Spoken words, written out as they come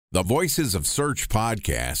The Voices of Search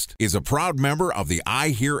podcast is a proud member of the I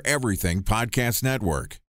Hear Everything podcast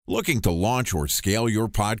network. Looking to launch or scale your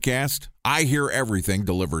podcast? I Hear Everything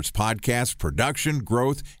delivers podcast production,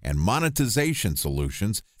 growth, and monetization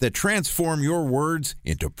solutions that transform your words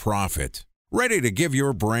into profit. Ready to give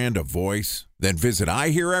your brand a voice? Then visit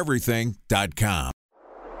iheareverything.com.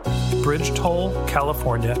 Bridge toll,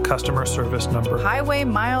 California, customer service number. Highway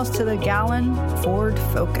miles to the gallon, Ford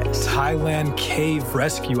Focus. Thailand cave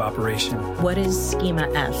rescue operation. What is Schema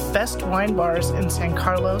F? Best wine bars in San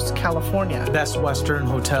Carlos, California. Best Western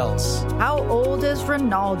hotels. How old is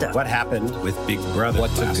Ronaldo? What happened with Big Brother?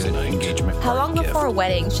 What's a good engagement? How long before a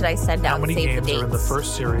wedding should I send out How many save the games dates? are in the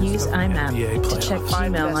first series? Use IMAP to check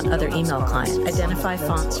Gmail on other email clients. Identify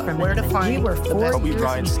fonts from Where to find We were the 4 best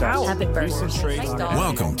years out. Habit burgers.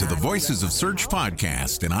 Welcome to the Voices of Search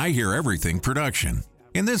podcast and I Hear Everything production.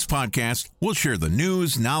 In this podcast, we'll share the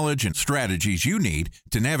news, knowledge, and strategies you need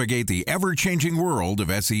to navigate the ever-changing world of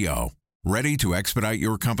SEO. Ready to expedite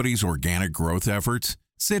your company's organic growth efforts?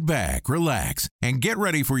 Sit back, relax, and get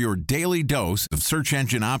ready for your daily dose of search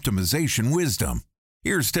engine optimization wisdom.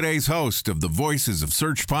 Here's today's host of the Voices of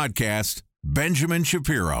Search podcast, Benjamin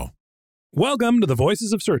Shapiro. Welcome to the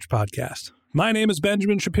Voices of Search podcast. My name is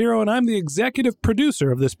Benjamin Shapiro, and I'm the executive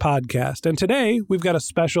producer of this podcast. And today, we've got a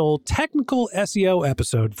special technical SEO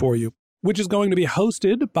episode for you, which is going to be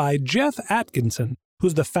hosted by Jeff Atkinson,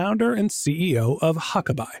 who's the founder and CEO of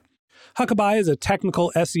Huckabuy. Huckabuy is a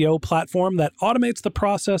technical SEO platform that automates the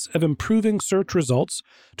process of improving search results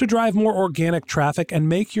to drive more organic traffic and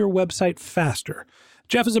make your website faster.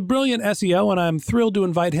 Jeff is a brilliant SEO, and I'm thrilled to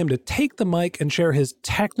invite him to take the mic and share his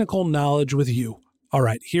technical knowledge with you. All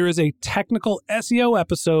right, here is a technical SEO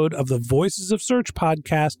episode of the Voices of Search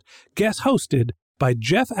podcast, guest hosted by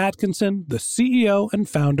Jeff Atkinson, the CEO and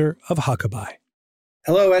founder of Huckabuy.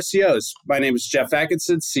 Hello, SEOs. My name is Jeff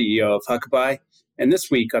Atkinson, CEO of Huckabuy. And this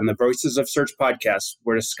week on the Voices of Search podcast,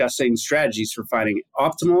 we're discussing strategies for finding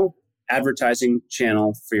optimal advertising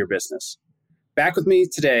channel for your business. Back with me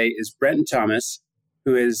today is Brenton Thomas,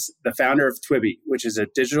 who is the founder of Twibi, which is a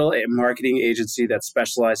digital marketing agency that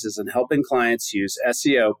specializes in helping clients use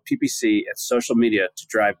SEO, PPC, and social media to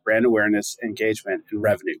drive brand awareness, engagement, and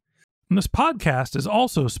revenue. And this podcast is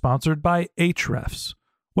also sponsored by Ahrefs.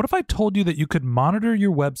 What if I told you that you could monitor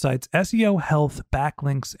your website's SEO health,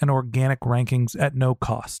 backlinks, and organic rankings at no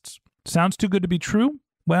costs? Sounds too good to be true?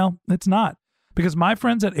 Well, it's not, because my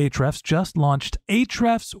friends at Ahrefs just launched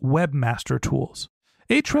Ahrefs Webmaster Tools.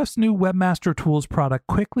 Ahrefs' new Webmaster Tools product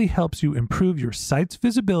quickly helps you improve your site's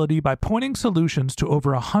visibility by pointing solutions to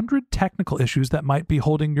over 100 technical issues that might be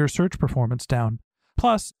holding your search performance down.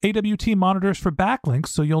 Plus, AWT monitors for backlinks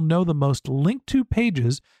so you'll know the most linked to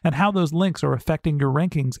pages and how those links are affecting your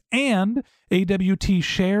rankings. And AWT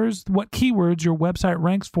shares what keywords your website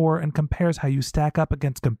ranks for and compares how you stack up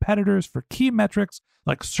against competitors for key metrics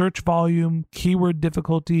like search volume, keyword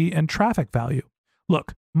difficulty, and traffic value.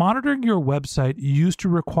 Look, monitoring your website used to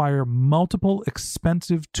require multiple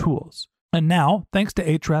expensive tools. And now, thanks to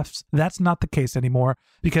Ahrefs, that's not the case anymore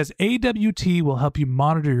because AWT will help you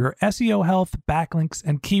monitor your SEO health, backlinks,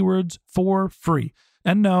 and keywords for free.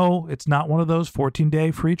 And no, it's not one of those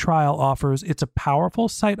 14-day free trial offers. It's a powerful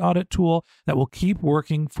site audit tool that will keep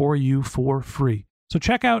working for you for free. So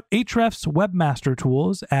check out Ahrefs Webmaster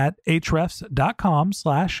Tools at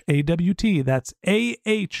ahrefs.com/AWT. That's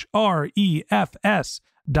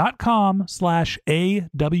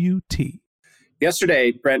ahrefs.com/AWT.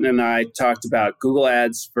 Yesterday, Brenton and I talked about Google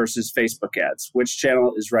Ads versus Facebook ads. Which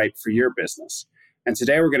channel is right for your business? And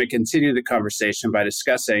today we're going to continue the conversation by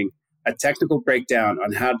discussing a technical breakdown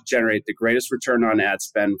on how to generate the greatest return on ad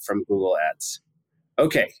spend from Google Ads.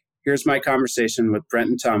 Okay, here's my conversation with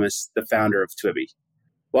Brenton Thomas, the founder of Twibi.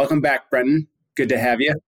 Welcome back, Brenton. Good to have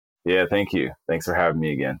you. Yeah, thank you. Thanks for having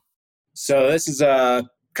me again. So this is a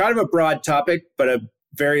kind of a broad topic, but a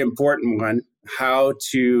very important one, how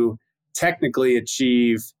to technically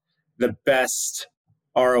achieve the best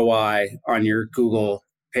ROI on your Google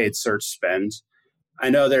paid search spend. I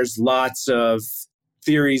know there's lots of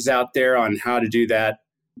theories out there on how to do that.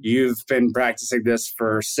 You've been practicing this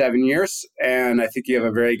for 7 years, and I think you have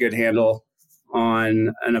a very good handle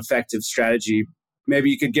on an effective strategy. Maybe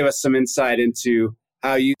you could give us some insight into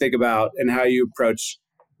how you think about and how you approach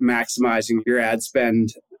maximizing your ad spend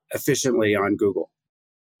efficiently on Google.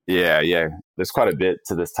 Yeah. There's quite a bit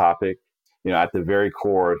to this topic. You know, at the very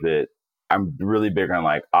core of it, I'm really big on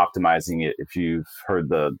like optimizing it. If you've heard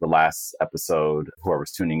the last episode,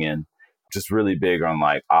 whoever's tuning in, just really big on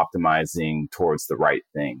like optimizing towards the right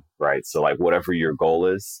thing, right? So like whatever your goal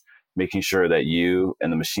is, making sure that you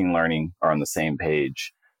and the machine learning are on the same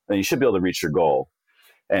page, then you should be able to reach your goal.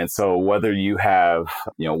 And so whether you have,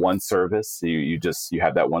 one service, you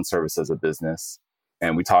have that one service as a business.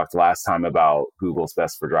 And we talked last time about Google's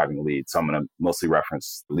best for driving leads. So I'm going to mostly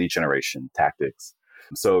reference lead generation tactics.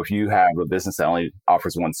 So if you have a business that only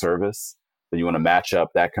offers one service, then you want to match up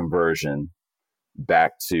that conversion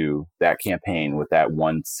back to that campaign with that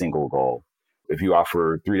one single goal. If you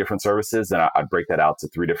offer 3 different services, then I'd break that out to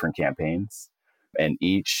 3 different campaigns. And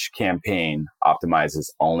each campaign optimizes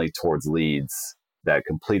only towards leads that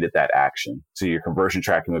completed that action. So your conversion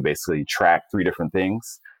tracking would basically track 3 different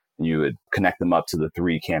things. And you would connect them up to the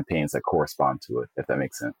 3 campaigns that correspond to it, if that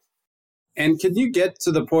makes sense. And can you get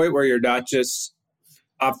to the point where you're not just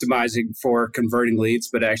optimizing for converting leads,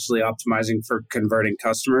 but actually optimizing for converting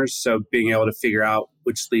customers? So being able to figure out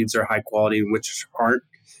which leads are high quality and which aren't.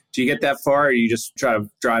 Do you get that far, or you just try to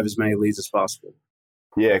drive as many leads as possible?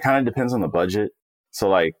 Yeah, it kind of depends on the budget. So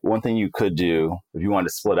like one thing you could do if you wanted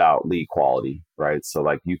to split out lead quality, right? So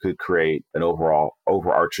like you could create an overall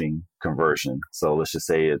overarching conversion. So let's just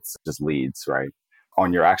say it's just leads, right?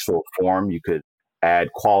 On your actual form, you could add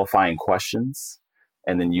qualifying questions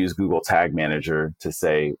and then use Google Tag Manager to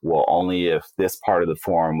say, well, only if this part of the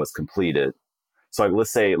form was completed. So like,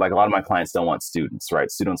 let's say like a lot of my clients don't want students, right?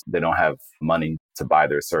 Students, they don't have money to buy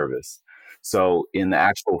their service. So in the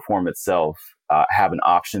actual form itself, have an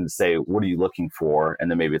option to say, what are you looking for? And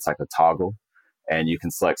then maybe it's like a toggle and you can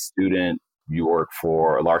select student. You work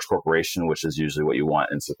for a large corporation, which is usually what you want.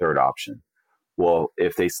 And it's the third option. Well,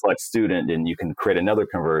 if they select student, then you can create another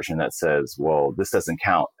conversion that says, well, this doesn't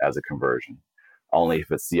count as a conversion, only if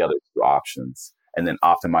it's the other 2 options, and then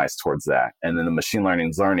optimize towards that. And then the machine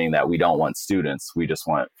learning is learning that we don't want students. We just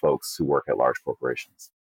want folks who work at large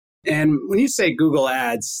corporations. And when you say Google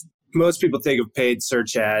Ads, most people think of paid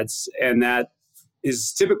search ads, and that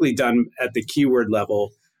is typically done at the keyword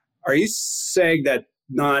level. Are you saying that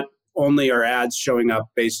not only are ads showing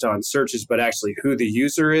up based on searches, but actually who the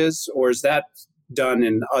user is? Or is that done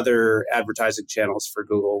in other advertising channels for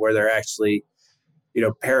Google where they're actually,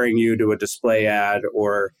 pairing you to a display ad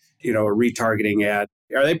or, a retargeting ad?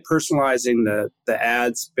 Are they personalizing the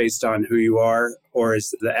ads based on who you are, or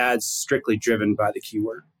is the ads strictly driven by the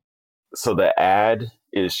keyword? So the ad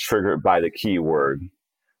is triggered by the keyword,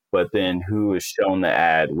 but then who is shown the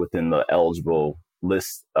ad within the eligible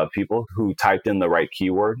list of people who typed in the right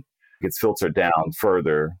keyword gets filtered down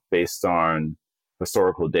further based on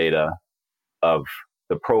historical data of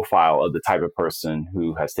the profile of the type of person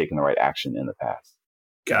who has taken the right action in the past.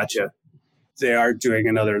 Gotcha. They are doing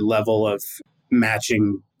another level of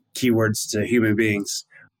matching keywords to human beings.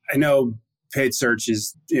 I know paid search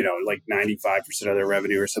is, like 95% of their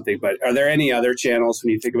revenue or something, but are there any other channels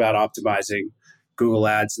when you think about optimizing Google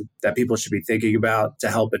Ads that people should be thinking about to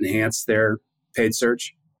help enhance their paid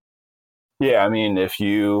search? Yeah, I mean, if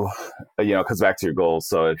you, it comes back to your goals.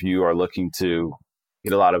 So if you are looking to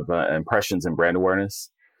get a lot of impressions and brand awareness,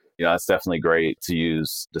 it's definitely great to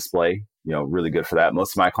use display, really good for that.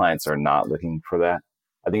 Most of my clients are not looking for that.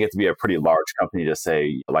 I think you have to be a pretty large company to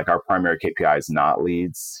say, like, our primary KPI is not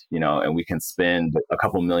leads, and we can spend a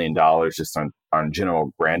couple $1 million just on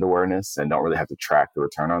general brand awareness and don't really have to track the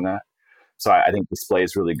return on that. So I think display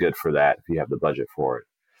is really good for that if you have the budget for it.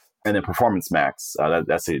 And then Performance Max,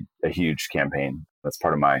 that's a huge campaign. That's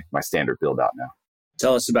part of my standard build out now.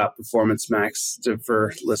 Tell us about Performance Max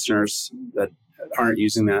for listeners that aren't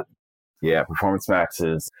using that. Yeah, Performance Max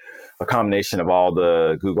is a combination of all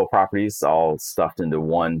the Google properties all stuffed into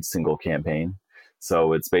one single campaign.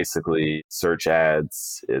 So it's basically search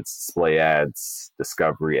ads, it's display ads,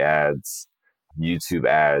 discovery ads, YouTube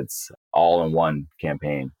ads, all in one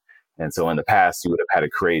campaign. And so in the past, you would have had to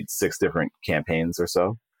create 6 different campaigns or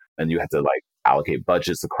so, and you had to allocate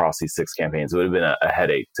budgets across these 6 campaigns. It would have been a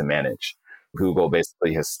headache to manage. Google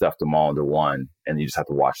basically has stuffed them all into one, and you just have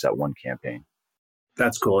to watch that one campaign.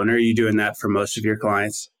 That's cool. And are you doing that for most of your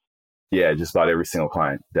clients? Yeah, just about every single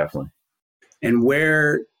client, definitely. And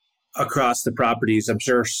where across the properties, I'm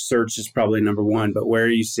sure search is probably number one, but where are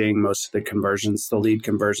you seeing most of the conversions, the lead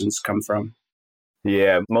conversions come from?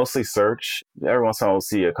 Yeah, mostly search. Every once in a while we'll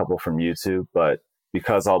see a couple from YouTube, but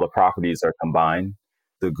because all the properties are combined,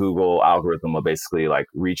 the Google algorithm will basically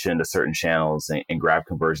reach into certain channels and grab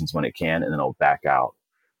conversions when it can, and then it'll back out.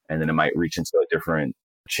 And then it might reach into a different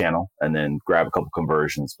channel and then grab a couple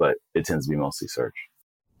conversions, but it tends to be mostly search.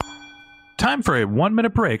 Time for a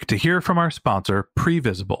 1-minute break to hear from our sponsor,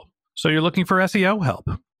 Previsible. So you're looking for SEO help,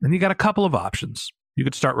 and you got a couple of options. You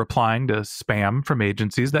could start replying to spam from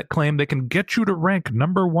agencies that claim they can get you to rank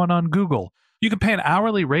number 1 on Google. You can pay an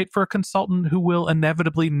hourly rate for a consultant who will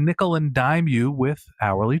inevitably nickel and dime you with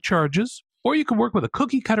hourly charges. Or you can work with a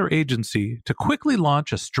cookie-cutter agency to quickly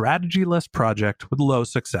launch a strategy-less project with low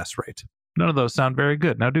success rate. None of those sound very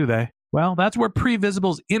good, now do they? Well, that's where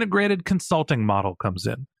Previsible's integrated consulting model comes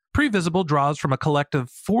in. Previsible draws from a collective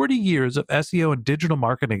 40 years of SEO and digital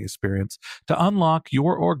marketing experience to unlock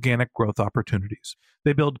your organic growth opportunities.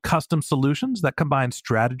 They build custom solutions that combine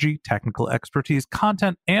strategy, technical expertise,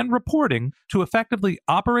 content, and reporting to effectively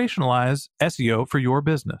operationalize SEO for your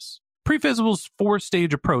business. Previsible's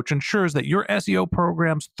 4-stage approach ensures that your SEO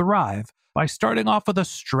programs thrive by starting off with a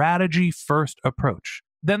strategy-first approach.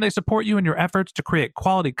 Then they support you in your efforts to create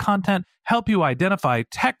quality content, help you identify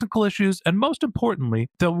technical issues, and most importantly,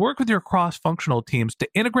 they'll work with your cross-functional teams to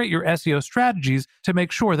integrate your SEO strategies to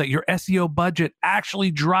make sure that your SEO budget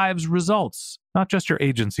actually drives results, not just your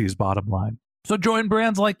agency's bottom line. So join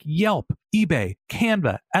brands like Yelp, eBay,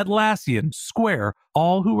 Canva, Atlassian, Square,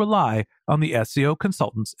 all who rely on the SEO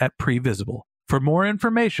consultants at Previsible. For more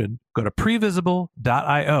information, go to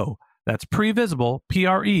previsible.io. That's Previsible,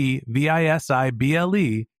 Previsible.io.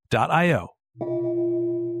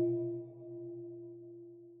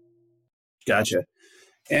 Gotcha.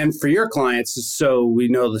 And for your clients, so we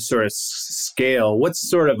know the sort of scale, what's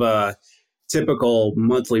sort of a typical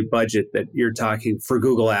monthly budget that you're talking for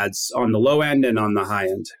Google Ads on the low end and on the high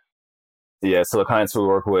end? Yeah, so the clients we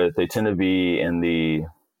work with, they tend to be in the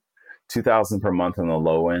 $2,000 per month on the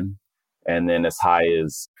low end, and then as high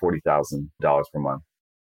as $40,000 per month.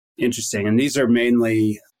 Interesting. And these are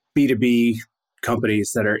mainly B2B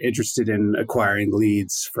companies that are interested in acquiring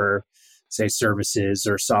leads for, say, services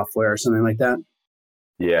or software or something like that?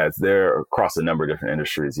 Yeah, they're across a number of different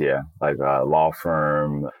industries. Yeah, like a law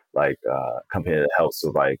firm, like a company that helps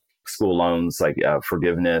with like school loans, like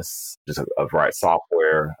forgiveness, just a variety of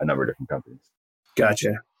software, a number of different companies.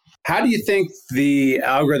 Gotcha. How do you think the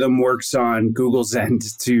algorithm works on Google's end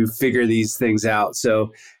to figure these things out?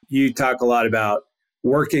 So you talk a lot about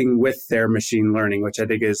working with their machine learning, which I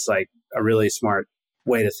think is like a really smart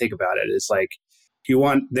way to think about it. It's like you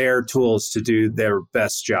want their tools to do their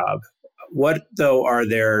best job. What, though, are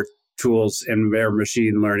their tools and their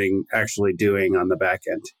machine learning actually doing on the back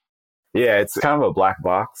end? Yeah, it's kind of a black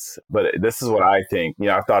box, but this is what I think.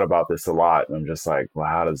 I've thought about this a lot. And I'm just like,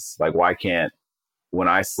 well, why can't, when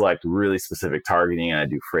I select really specific targeting and I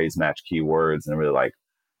do phrase match keywords and I really like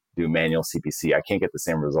do manual CPC, I can't get the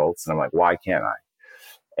same results. And I'm like, why can't I?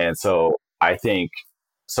 And so I think,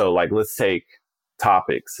 let's take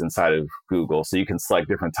topics inside of Google. So you can select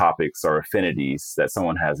different topics or affinities that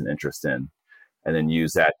someone has an interest in, and then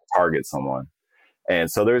use that to target someone. And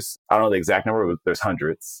so I don't know the exact number, but there's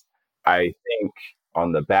hundreds. I think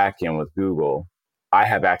on the back end with Google, I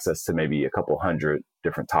have access to maybe a couple hundred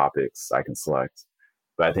different topics I can select.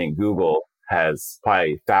 But I think Google has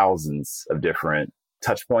probably thousands of different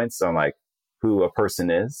touch points on like who a person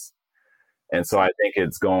is. And so I think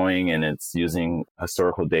it's going and it's using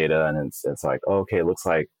historical data, and it's like, okay, it looks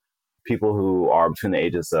like people who are between the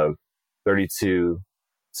ages of 32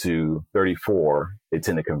 to 34, they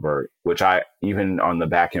tend to convert, which even on the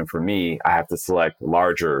back end for me, I have to select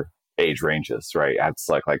larger age ranges, right? I have to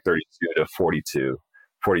select like 32 to 42,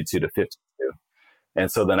 42 to 52.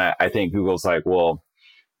 And so then I think Google's like, well,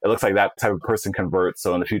 it looks like that type of person converts.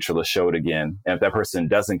 So in the future, let's show it again. And if that person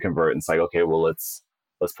doesn't convert, it's like, okay, well, let's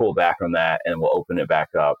pull back on that and we'll open it back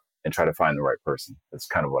up and try to find the right person. That's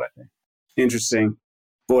kind of what I think. Interesting.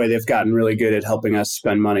 Boy, they've gotten really good at helping us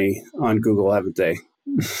spend money on Google, haven't they?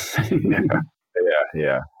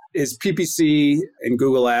 Yeah. Is PPC and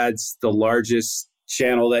Google Ads the largest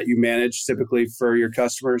channel that you manage typically for your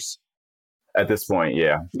customers? At this point,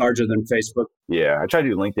 yeah. Larger than Facebook? Yeah. I try to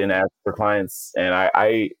do LinkedIn ads for clients. And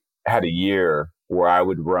I had a year where I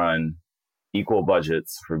would run equal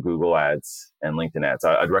budgets for Google ads and LinkedIn ads.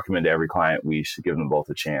 I'd recommend to every client we should give them both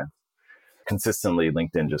a chance. Consistently,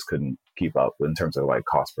 LinkedIn just couldn't keep up in terms of like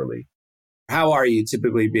cost per lead. How are you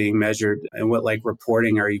typically being measured, and what like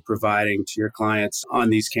reporting are you providing to your clients on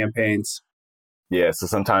these campaigns? Yeah, so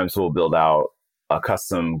sometimes we'll build out a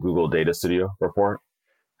custom Google Data Studio report,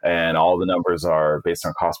 and all the numbers are based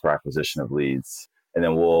on cost per acquisition of leads. And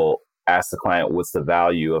then we'll ask the client, what's the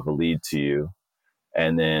value of a lead to you?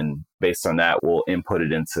 And then based on that, we'll input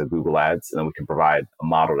it into Google Ads, and then we can provide a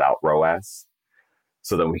modeled out ROAS.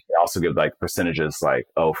 So then we can also give like percentages like,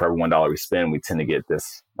 oh, for every $1 we spend, we tend to get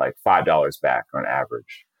this like $5 back on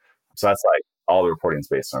average. So that's like all the reporting is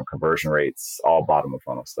based on conversion rates, all bottom of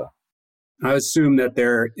funnel stuff. I assume that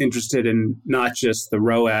they're interested in not just the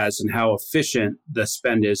ROAS and how efficient the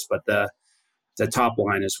spend is, but the top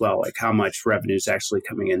line as well, like how much revenue is actually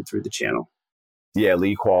coming in through the channel. Yeah,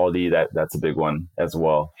 lead quality, that's a big one as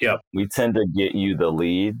well. Yep. We tend to get you the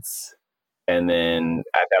leads And then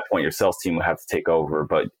at that point, your sales team will have to take over,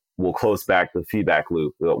 but we'll close back the feedback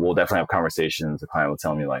loop. We'll definitely have conversations. The client will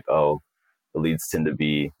tell me like, oh, the leads tend to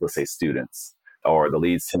be, let's say, students, or the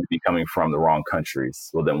leads tend to be coming from the wrong countries.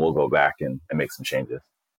 Well, then we'll go back and make some changes.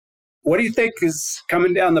 What do you think is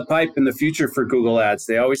coming down the pipe in the future for Google Ads?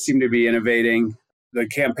 They always seem to be innovating. The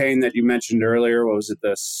campaign that you mentioned earlier, what was it,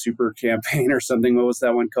 the super campaign or something? What was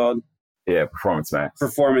that one called? Yeah, Performance Max.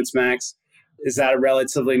 Performance Max. Is that a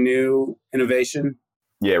relatively new innovation?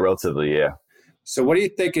 Yeah, relatively, yeah. So what do you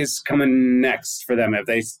think is coming next for them? Have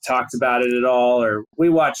they talked about it at all? Or we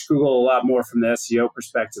watch Google a lot more from the SEO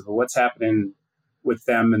perspective, but what's happening with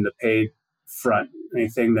them in the paid front?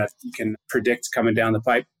 Anything that you can predict coming down the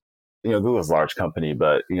pipe? Google's a large company,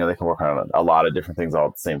 but, they can work on a lot of different things all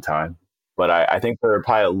at the same time. But I think they're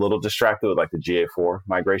probably a little distracted with like the GA4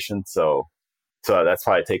 migration. So that's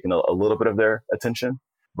probably taken a little bit of their attention.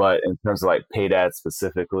 But in terms of like paid ads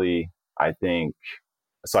specifically, I think,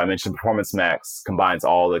 so I mentioned Performance Max combines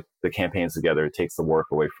all the campaigns together. It takes the work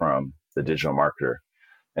away from the digital marketer.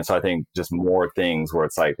 And so I think just more things where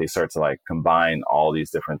it's like they start to like combine all these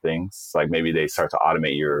different things. Like maybe they start to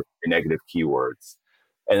automate your negative keywords.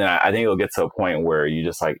 And then I think it'll get to a point where you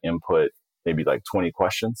just like input maybe like 20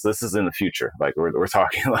 questions. This is in the future. Like we're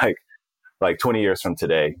talking like 20 years from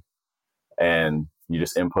today. And you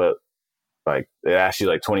just input, like it asks you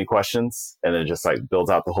like 20 questions and then it just like builds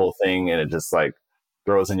out the whole thing and it just like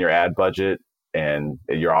throws in your ad budget and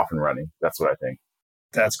you're off and running. That's what I think.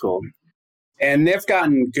 That's cool. And they've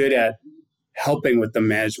gotten good at helping with the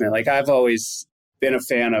management. Like I've always been a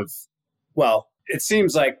fan of, it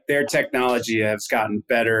seems like their technology has gotten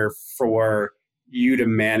better for you to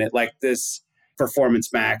manage, like this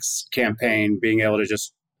Performance Max campaign, being able to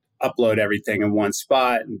just upload everything in one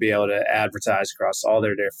spot and be able to advertise across all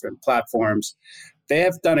their different platforms. They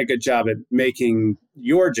have done a good job at making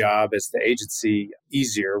your job as the agency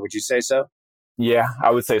easier. Would you say so? Yeah,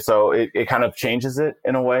 I would say so. It kind of changes it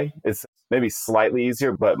in a way. It's maybe slightly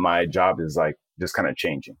easier, but my job is like just kind of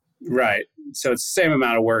changing. Right. So it's the same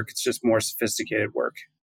amount of work. It's just more sophisticated work.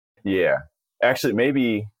 Yeah. Actually,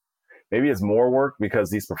 maybe it's more work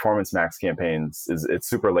because these Performance Max campaigns, it's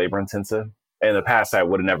super labor intensive. In the past, I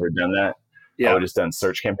would have never done that. Yeah. I would have just done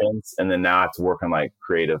search campaigns. And then now I have to work on like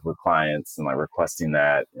creative with clients and like requesting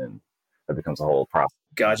that. And that becomes a whole process.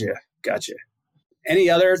 Gotcha.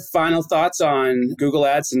 Any other final thoughts on Google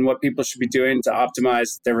Ads and what people should be doing to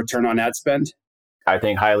optimize their return on ad spend? I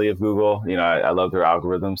think highly of Google. I love their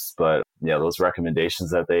algorithms, but those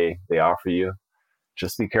recommendations that they offer you,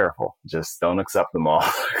 just be careful. Just don't accept them all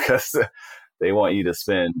because they want you to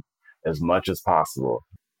spend as much as possible.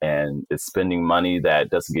 And it's spending money that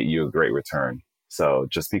doesn't get you a great return. So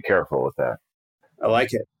just be careful with that. I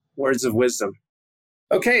like it. Words of wisdom.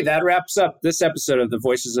 Okay, that wraps up this episode of the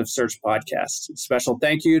Voices of Search podcast. Special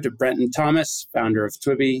thank you to Brenton Thomas, founder of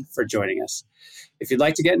Twibi, for joining us. If you'd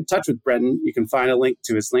like to get in touch with Brenton, you can find a link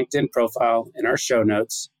to his LinkedIn profile in our show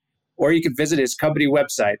notes, or you can visit his company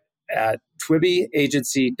website at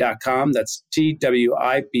twibiagency.com. That's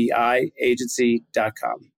TWIBI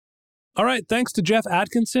agency.com. All right, thanks to Jeff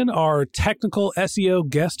Atkinson, our technical SEO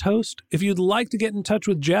guest host. If you'd like to get in touch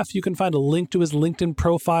with Jeff, you can find a link to his LinkedIn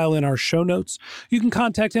profile in our show notes. You can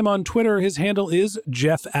contact him on Twitter. His handle is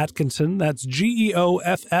Jeff Atkinson. That's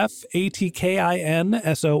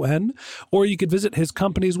GeoffAtkinson. Or you could visit his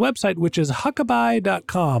company's website, which is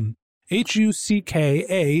huckaby.com,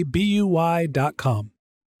 HUCKABUY.com.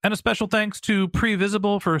 And a special thanks to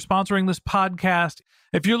Previsible for sponsoring this podcast.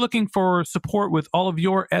 If you're looking for support with all of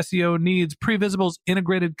your SEO needs, Previsible's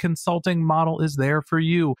integrated consulting model is there for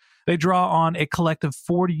you. They draw on a collective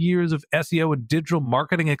 40 years of SEO and digital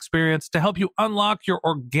marketing experience to help you unlock your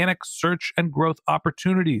organic search and growth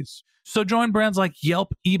opportunities. So join brands like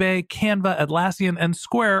Yelp, eBay, Canva, Atlassian, and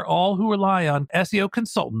Square, all who rely on SEO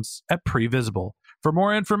consultants at Previsible. For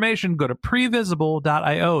more information, go to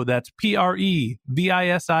previsible.io. That's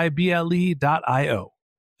previsible.io.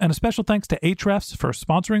 And a special thanks to Ahrefs for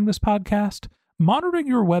sponsoring this podcast. Monitoring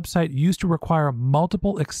your website used to require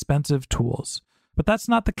multiple expensive tools, but that's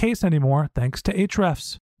not the case anymore thanks to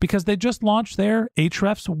Ahrefs, because they just launched their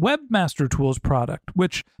Ahrefs Webmaster Tools product,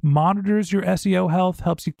 which monitors your SEO health,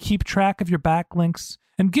 helps you keep track of your backlinks,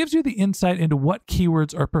 and gives you the insight into what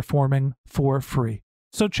keywords are performing for free.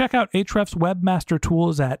 So check out Ahrefs Webmaster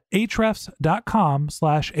Tools at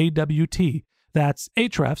ahrefs.com/AWT. That's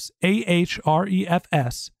Ahrefs,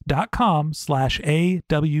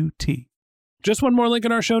 AHREFS.com/AWT. Just one more link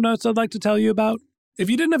in our show notes I'd like to tell you about. If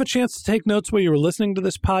you didn't have a chance to take notes while you were listening to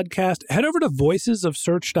this podcast, head over to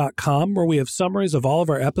voicesofsearch.com, where we have summaries of all of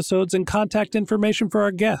our episodes and contact information for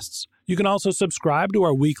our guests. You can also subscribe to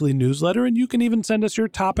our weekly newsletter, and you can even send us your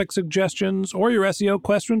topic suggestions or your SEO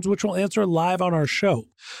questions, which we'll answer live on our show.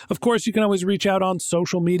 Of course, you can always reach out on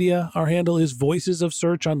social media. Our handle is Voices of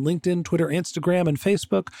Search on LinkedIn, Twitter, Instagram, and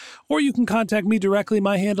Facebook. Or you can contact me directly.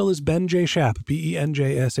 My handle is Ben J. Shap,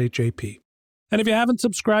 BenJShap. And if you haven't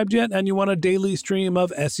subscribed yet and you want a daily stream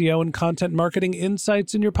of SEO and content marketing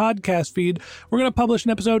insights in your podcast feed, we're going to publish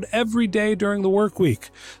an episode every day during the work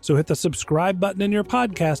week. So hit the subscribe button in your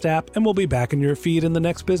podcast app and we'll be back in your feed in the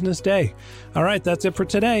next business day. All right, that's it for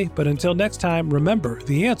today. But until next time, remember,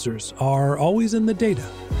 the answers are always in the data.